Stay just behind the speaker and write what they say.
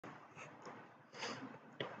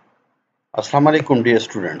السلام علیکم ډیر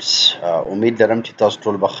سټوډنټس امید لرم چې تاسو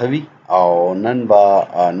ټول به ښه وي او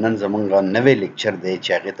نن زمونږ نوې لیکچر دی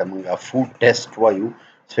چې هغې ته مونږ فود ټیسټ وایو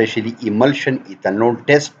سپیشلی ایملشن ایتانول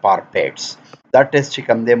ټیسټ فار پیټس. دا ټیسټ چې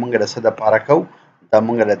کوم دی مونږ د څه دپاره کوو؟ دا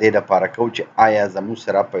مونږ د دې دپاره کوو چې آیا زموږ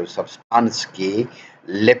سره په یو سبسټانس کې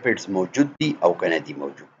لیپډز موجود دي او که نه دي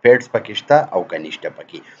موجود، پیټس پکې شته او که نشته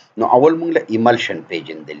پکې. نو اول مونږ له ایملشن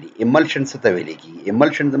پیژندلي. ایملشن څه ته ویلی کېږي؟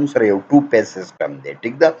 ایملشن زموږ سره یو ټو پیس سیسټم دی،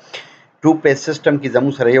 ټیک ده. ټو پیس سیسټم کې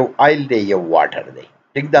زموږ سره یو آیل دی یو واټر دی،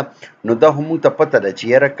 ټیک ده. نو دا هم موږ ته پته ده چې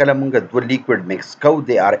یاره کله موږ دوه لیکوډ مکس کوو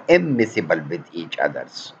they are immiscible with each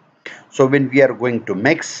others. So when we are going to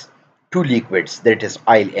mix two liquids, that is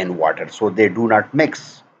oil and water, so they do not mix.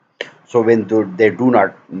 So when they do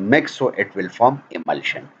not mix, so it will form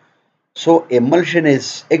emulsion. So emulsion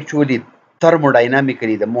is actually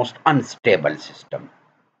thermodynamically the most unstable system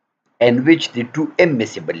in which the two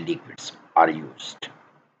immiscible liquids are used.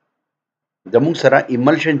 زموږ سره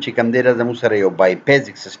ایملشن چې کوم دی زموږ سره یو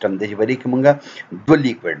بایپیزیک سیسټم دی چې په دې کې موږ دوه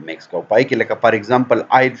لیکوډ مکس کوو. پای کې لکه فار ایگزامپل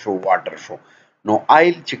آیل شو، واټر شو. نو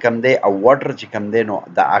آیل چې کوم دی او واټر چې کوم دی نو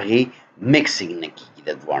د هغې مکسینګ نه کېږي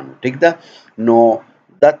د دواړو، ټیک ده. نو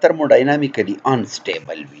دا ترموډاینامیکلی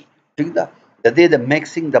انسټیبل وي، ټیک ده. د دې د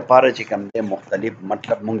مکسینګ دپاره چې کوم دی مختلف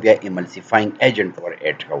مطلب موږ بیا ایملسیفاینګ ایجنټ ور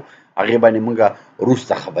ایډ کوو، هغې باندې موږ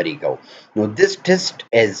وروسته خبرې کوو. نو this test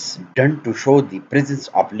is done to show the presence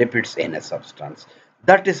of lipids in a substance.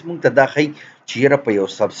 دا ټیسټ موږ ته دا ښیي چې یاره په یو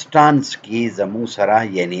سبسټانس کې زموږ سره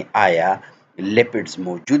یعنی آیا لیپډز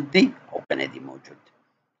موجود دي او که نه دي موجود.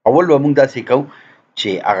 اول به موږ داسې کوو چې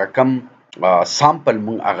هغه کم سامپل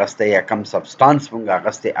موږ اخیستی یا کم سبسټانس موږ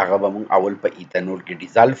اخیستی هغه به موږ اول په ایتانول کې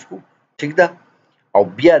ډیزالف کړو، ټیک ده. او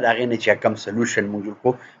بیا د هغې نه چې کم سلوشن موږ جوړ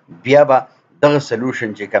کړو، بیا به دغه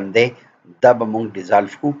سلوشن چې کم دی دا به موږ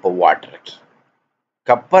ډیزالف کړو په واټر کې.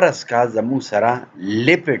 که فرض کا زموږ سره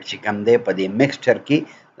لیپډ چې کم دی په دې میکسچر کې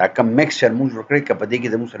دا کم میکسچر موږ جوړ کړی، که په دې کې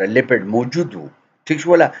زموږ سره لیپډ موجود وو، ټیک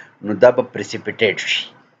شوله، نو دا به پریسیپیټیټ شي.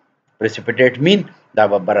 پریسیپیټیټ مین دا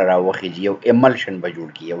به بره راوخیږي، یو ایملشن به جوړ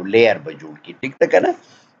کړي، یو لیر به جوړ کړي، ټیک ده که نه.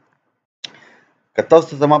 که تاسو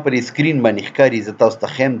ته زما پر سکرین باندې ښکاري، زه تاسو ته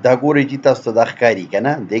ښیم، دا ګورئ چې تاسو ته دا ښکاري که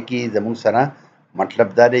نه. دې کې زموږ سره مطلب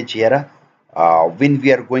دا دی چې یاره when we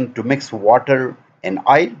are going to mix water and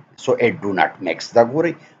oil, so it do not mix. دا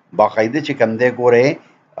ګورئ باقاعده چې کوم دی ګورئ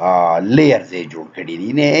لیئرز یې جوړ کړي دي،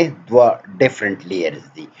 نه دوه ډفرنټ لیئرز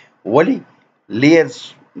دي. ولې لیئرز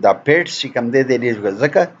دا پیټس چې کوم دی دی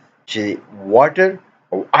ځکه چې واټر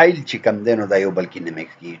او آیل چې کوم دی نو دا یو بل کې نه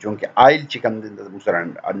مکس کېږي، چونکې آیل چې کوم دی دا زموږ سره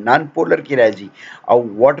نان پولر کې راځي او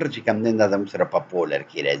واټر چې کوم دی دا زموږ سره په پولر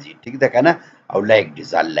کې راځي، ټیک ده که نه. او لایک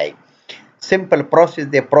ډیزالف لایک سمپل پروسیس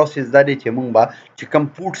دی. پروسیس دا دی چې مونږ به چې کوم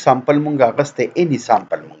فوډ سامپل مونږ اخیستی، اني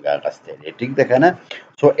سامپل مونږ اخیستی دی، ټیک ده که نه.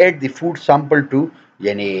 سو ایډ دی فوډ سامپل ټو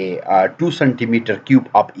یعنی 2 سنټیمیټر کیوب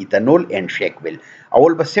اف ایتانول اینڈ شیک ویل.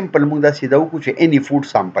 اول به سمپل مونږ داسې دا وکړو چې اني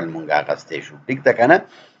فوډ سامپل مونږ اخیستی شو، ټیک ده که نه.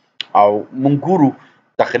 او مونږ ګورو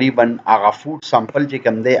تقریبا هغه فوډ سامپل چې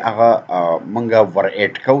کوم دی هغه مونږ ور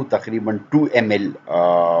ایډ کوو تقریبا 2 ml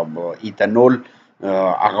ایتانول،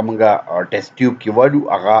 هغه مونږ ټیسټ ټیوب کې والو،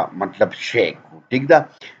 هغه مطلب شیک، ټیک ده.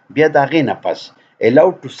 بیا د هغې نه پس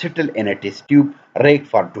allowed to settle in a test tube rake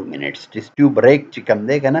for 2 minutes. ټیسټ ټیوب ریک چې کوم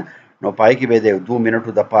دی که نه نو پای کې به د 2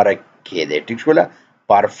 منټو دپاره کېدی، ټیک شوله.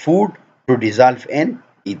 for food to dissolve in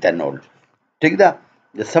ethanol، ټیک ده.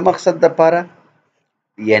 د څه مقصد دپاره؟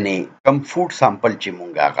 یعنی کم فوډ سامپل چې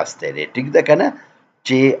مونږ اخیستی دی، ټیک ده که نه،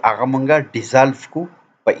 چې هغه مونږ ډیزالف کړو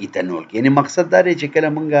په ایتانول کې. یعنی مقصد دا دی چې کله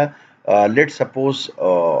مونږ لیټ سپوز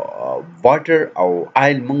واټر او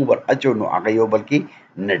آیل مونږ ور اچو نو هغه یو بل کې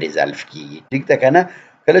نه ډیزالف کېږي، ټیک ده که نه.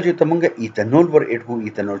 کله چې ته مونږ ایتانول ور ایډ کړو،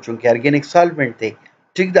 ایتانول چونکې ارګینک سالوینټ دی،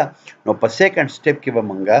 ټیک ده. نو په سیکنډ سټیپ کې به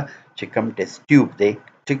مونږ چې کم ټیسټ ټیوب دی،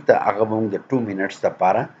 ټیک ده، هغه به مونږ د 2 منټس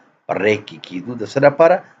دپاره په ریک کې کېږدو. د څه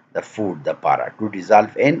دپاره؟ د فوډ دپاره، ټو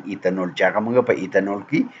ډیزالف ان ایتانول، چې هغه مونږ په ایتانول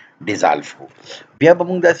کې ډیزالف کړو. بیا به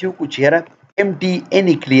مونږ داسې وکړو چې یاره empty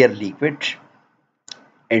any clear liquid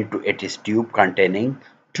into a test tube containing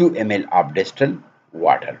 2 ml of distilled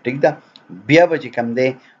water، ټیک ده. بیا به چې کوم دی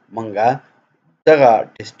مونږه دغه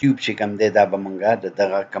ټیسټ ټیوب چې کوم دی دا به مونږه د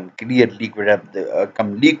دغه کم کلیر لیکوډ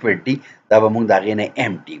کم لیکوډ دی دا به مونږ د هغې نه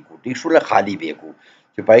امټي کړو، ټیک شوله، خالي به یې کړو.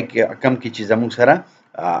 چې پای کې کم کې چې زموږ سره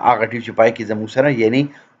هغه ټیوب چې پای کې زموږ سره یعنی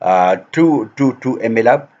 2 ml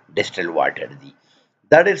of distilled water دي.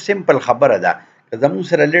 دا ډېر سمپل خبره ده. که زموږ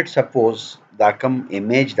سره لیټ سپوز دا کم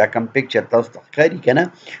ایمیج دا کم پکچر تاسو ته ښکاري که نه،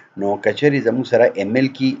 نو که چېرې زموږ سره امیل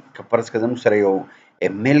کې که فرض که زموږ سره یو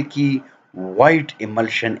امیل کې وایټ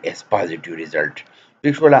ایملشن از پازیټیو ریزلټ،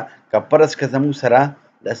 ټیک شوله. که فرض که زموږ سره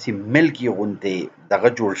داسې ملکي غوندې دغه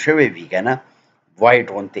جوړ شوی وي که نه، وایټ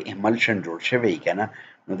غونته ایملشن جوړ شوی کنه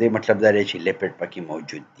نو دې مطلب دا دی چې لیپټ پکې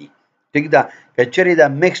موجود دي ٹھیک ده که چېرې دا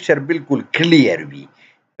میکسچر بالکل کلیر وي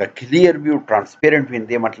که کلیر وي او ټرانسپیرنٹ وي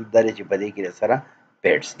دې مطلب دا دی چې په دې کې سره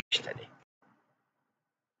پیډز نشته دی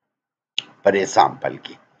پر ایگزامپل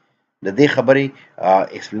کې د دې خبرې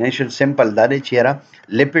explanation simple دا دی چې یاره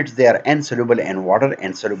lipids they are insoluble in water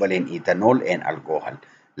insoluble in ethanol and alcohol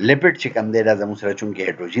lipid چې کوم دی دا زموږ سره چونکې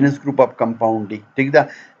heterogeneous group of compound دی ٹھیک ده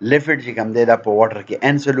lipid چې کوم دی دا په water کې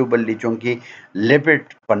insoluble دی چونکې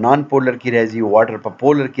lipid په non polar کې راځي water په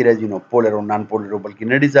polar کې راځي نو polar او non polar بل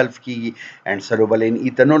کې نه dissolve کیږي and soluble in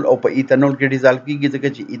ethanol او په ethanol کې dissolve کیږي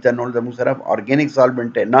ځکه چې ethanol زموږ سره organic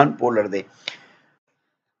solvent دی non polar دی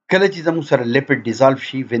کله چې زموږ سره lipid dissolve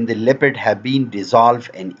شي when the lipid have been dissolved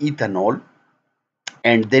in ethanol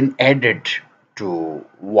and then added to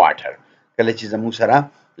water کله چې زموږ سره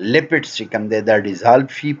lipids چې کوم دی دا dissolve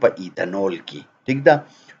شي په ethanol کې ٹھیک ده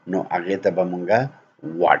نو هغې ته به مونږه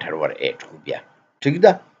واټر ور ایډ کړو بیا ٹھیک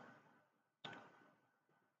ده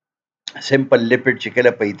سمپل lipid چې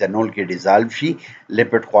کله په ethanol کې dissolve شي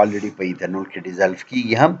lipid خو already په ethanol کې dissolve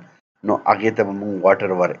کیږي هم نو هغې ته به مونږ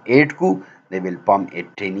واټر ور ایډ کړو they will pump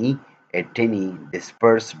a tiny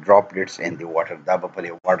dispersed droplets in the water دا به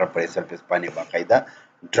په water پر surface باندې باقاعده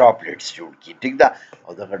droplets جوړ کی ٹھیک ده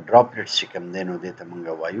او دغه droplets چې کوم دی نو دې ته موږ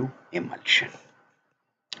وایو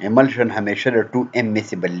emulsion همیشه د two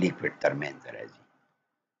immiscible liquid ترمنځ راځي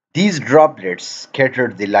these droplets scatter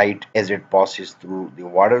the light as it passes through the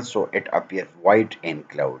water so it appears white and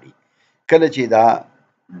cloudy کله چې دا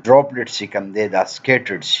droplets چې کوم دی دا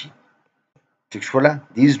scattered شي ٹھیک شوله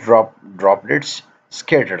these droplets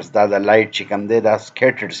scatters دا د لایټ چې کوم دی دا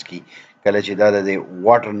scatters کی کله چې دا د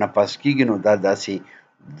واټر نه پاس کیږي نو دا داسې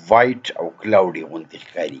وایټ او کلاوډي غوندې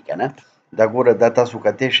ښکاري کنه دا ګوره دا تاسو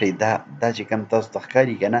کته شي دا چې کوم تاسو ته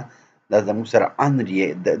ښکاري کنه دا زموږ سره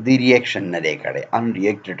د ریاکشن نه دی کړی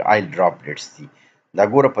unreacted oil droplets دي دا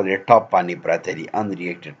ګوره په دې ټاپ باندې پراته دي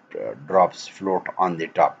unreacted drops float on the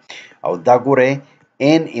top او دا ګوره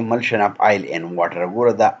an emulsion of oil and water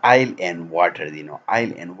ګوره دا oil and water دی نو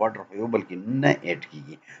oil and water خو یو بل کې نه اډ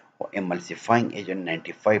کیږي او emulsifying agent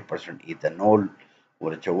 95% ethanol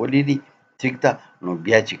ورچولې دي ٹھیک ده نو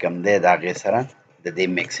بیا چې کوم دی د هغې سره د دې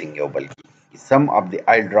مکسینګ یو بل کیږي some of the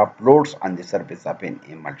oil drop floats on the surface of an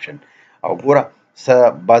emulsion او ګوره څه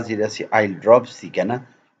بعضې داسې oil drops دي که نه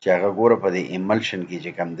چې هغه ګوره په دې emulsion کې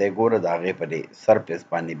چې کوم دی ګوره د هغې په دې surface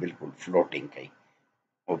باندې بالکل floating کوي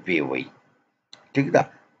او پې وایي ٹھیک ده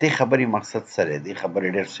دې خبرې مقصد سره دی خبرې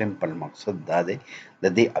ډېر سمپل مقصد دا دی د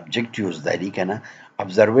دې ابجیکټیوز دا دي که نه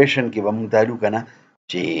ابزرویشن کې به موږ دا لو که نه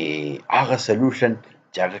چې هغه سلوشن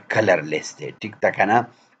چې هغه کلرلیس دی ټیک ده که نه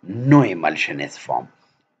نو ایملشن از فارم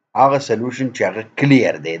هغه سلوشن چې هغه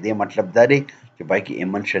کلیر دی دې مطلب دا دی چې پای کې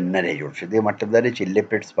ایملشن نه دی جوړ شوی دې مطلب دا دی چې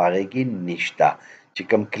لیپټس په هغې کې نشته چې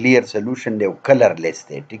کوم کلیر سلوشن دی او کلرلیس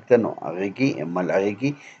دی ټیک ده نو هغې کې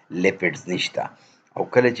لیپټس نشته او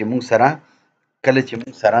کله چې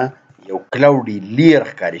موږ سره یو کلاوډي لیر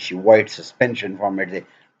ښکاري شي وایټ سسپنشن فارمیټ دی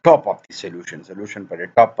ټاپ اف دی سلوشن په دې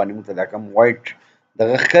ټاپ باندې موږ ته دا کوم وایټ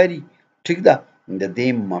دغه ښکاري ټیک ده د دې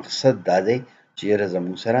مقصد دا دی چې یاره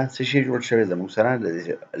زموږ سره څه شی جوړ شوی زموږ سره د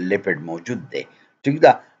لیپډ موجود دی ټیک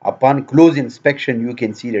ده upon close inspection you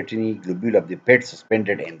can see the tiny globule of the pet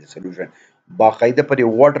suspended in the solution باقاعده پر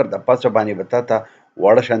واټر د پاسه باندې به تا ته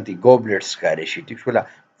واړه شانتي ګوبلټس ښکاري شي ټیک شوله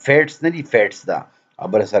فیټس نه دي فیټس ده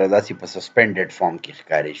بل سره داسې په سسپینډډ فارم کې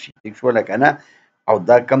ښکاري شي ټیک شوله که نه او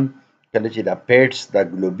دا کم کله چې دا پیټس دا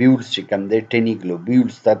ګلوبیولز چې کم دی ټینی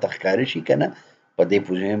ګلوبیولز تا ته ښکاري شي که نه په دې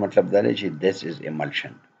پوزې مطلب دا دی چې this is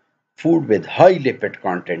emulsion food with high lipid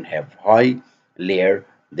content have high layer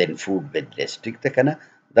than food with less ټیک ده که نه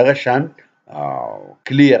دغه شان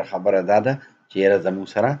کلیر خبره دا ده چې یاره زموږ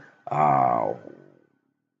سره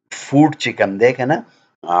فوډ چې کم دی که نه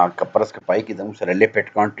که پرس که پای کې زموږ سره لیپډ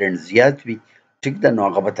کانټینټ زیات وي ټیک ده نو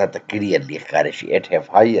هغه به تا ته کلیرلی ښکاره شي اټ هیو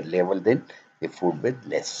هایر لیول دین د فوډ وذ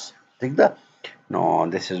لیس ټیک ده نو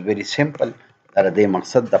دس از ویری سمپل دا د دې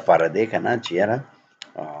مقصد دپاره دی که نه چې یاره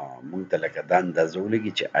مونږ ته لکه دا اندازه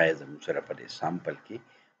ولګي چې آیا زموږ سره په دې سامپل کې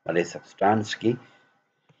په دې سبسټانس کې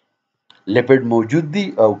لیپډ موجود دي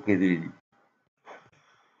او که دي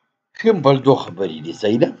سمپل دو خبرې دي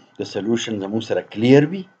صحیح ده که سلوشن زموږ سره کلیر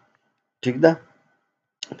وي ټیک ده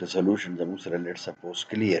که سلوشن زموږ سره لیټ سپوز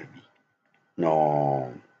کلیر وي نو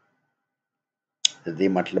د دې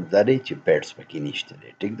مطلب دا دی چې پیډس پکې نشته دی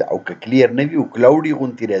ټیک ده او که کلیر نه وي او کلاوډي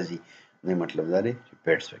غوندې راځي نو مطلب دا دی چې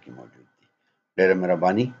پیډس پکې موجود دي ډېره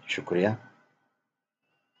مهرباني شکریه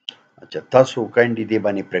اچھا تاسو کاینډلی دې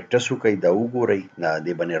باندې پریکټس وکړئ دا وګورئ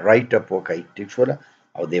دې باندې رایټ اپ وکړئ ټیک شوله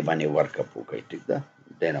او دې باندې ورک اپ وکړئ ټیک ده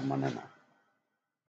ډېره مننه